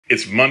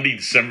It's Monday,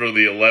 December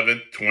the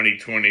 11th,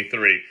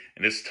 2023,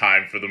 and it's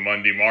time for the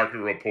Monday Market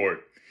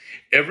Report.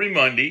 Every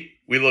Monday,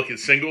 we look at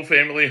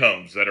single-family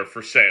homes that are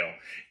for sale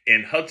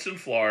in Hudson,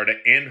 Florida,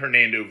 and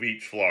Hernando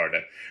Beach,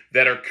 Florida,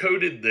 that are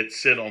coated that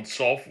sit on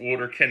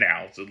saltwater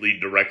canals that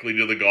lead directly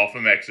to the Gulf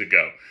of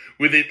Mexico,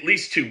 with at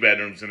least 2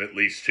 bedrooms and at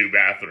least 2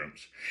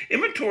 bathrooms.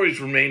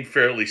 Inventories remained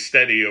fairly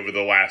steady over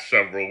the last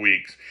several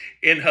weeks.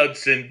 In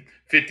Hudson,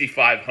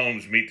 55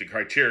 homes meet the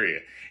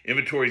criteria.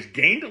 Inventories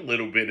gained a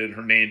little bit in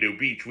Hernando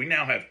Beach. We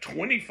now have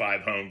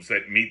 25 homes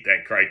that meet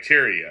that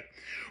criteria.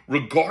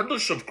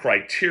 Regardless of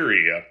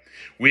criteria,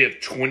 we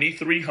have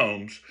 23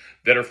 homes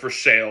that are for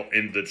sale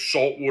in the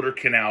Saltwater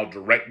Canal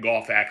direct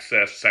Gulf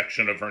access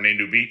section of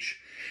Hernando Beach.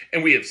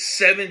 And we have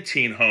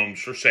 17 homes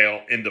for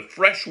sale in the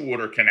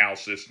freshwater canal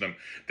system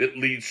that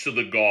leads to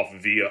the Gulf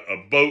via a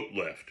boat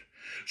lift.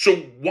 So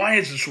why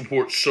is this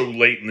report so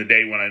late in the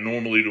day when I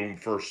normally do them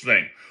first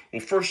thing? Well,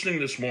 first thing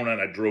this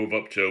morning, I drove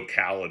up to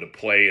Ocala to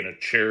play in a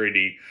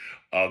charity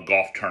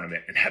golf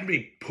tournament and had to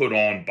be put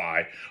on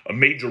by a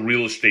major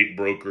real estate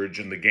brokerage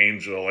in the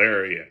Gainesville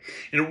area.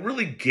 And it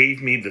really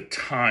gave me the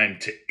time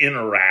to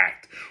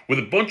interact with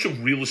a bunch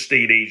of real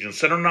estate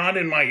agents that are not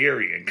in my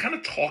area and kind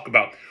of talk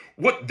about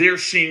what they're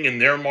seeing in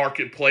their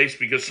marketplace,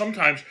 because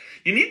sometimes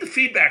you need the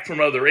feedback from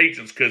other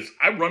agents, because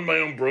I run my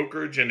own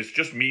brokerage and it's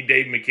just me,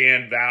 Dave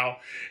McCann, Val,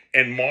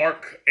 and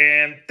Mark,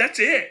 and that's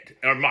it.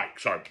 Or Mike,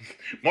 sorry.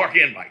 Mark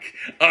and Mike.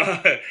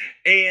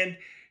 And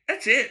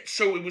that's it.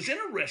 So it was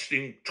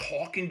interesting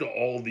talking to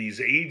all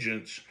these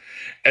agents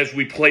as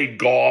we played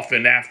golf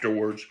and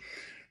afterwards,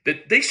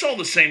 that they saw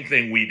the same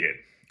thing we did.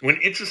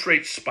 When interest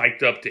rates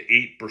spiked up to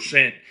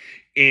 8%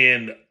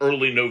 in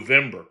early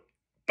November,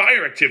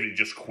 buyer activity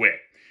just quit.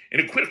 And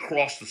it quit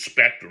across the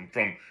spectrum,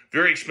 from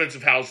very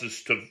expensive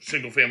houses to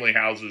single-family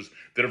houses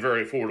that are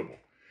very affordable.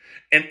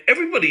 And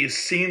everybody is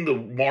seeing the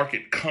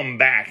market come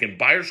back and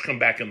buyers come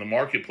back in the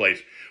marketplace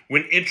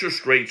when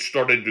interest rates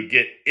started to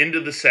get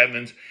into the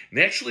 7s and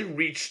they actually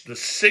reached the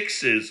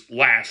 6s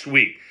last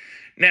week.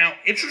 Now,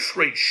 interest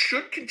rates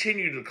should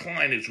continue to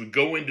decline as we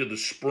go into the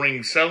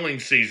spring selling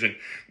season,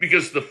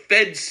 because the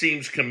Fed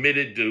seems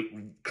committed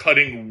to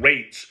cutting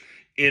rates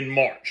in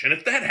March. And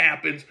if that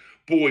happens,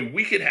 boy,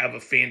 we could have a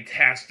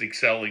fantastic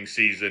selling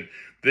season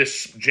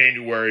this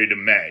January to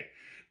May.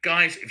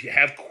 Guys, if you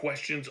have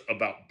questions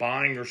about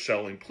buying or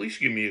selling, please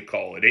give me a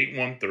call at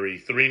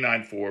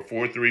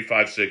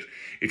 813-394-4356.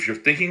 If you're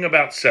thinking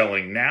about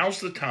selling,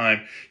 now's the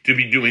time to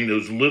be doing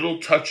those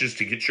little touches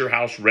to get your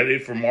house ready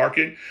for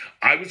market.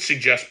 I would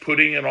suggest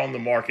putting it on the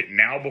market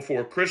now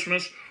before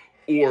Christmas,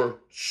 or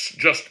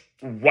just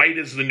right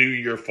as the new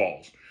year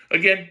falls.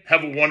 Again,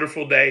 have a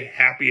wonderful day,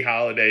 happy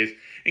holidays,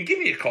 and give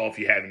me a call if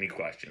you have any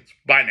questions.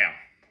 Bye now.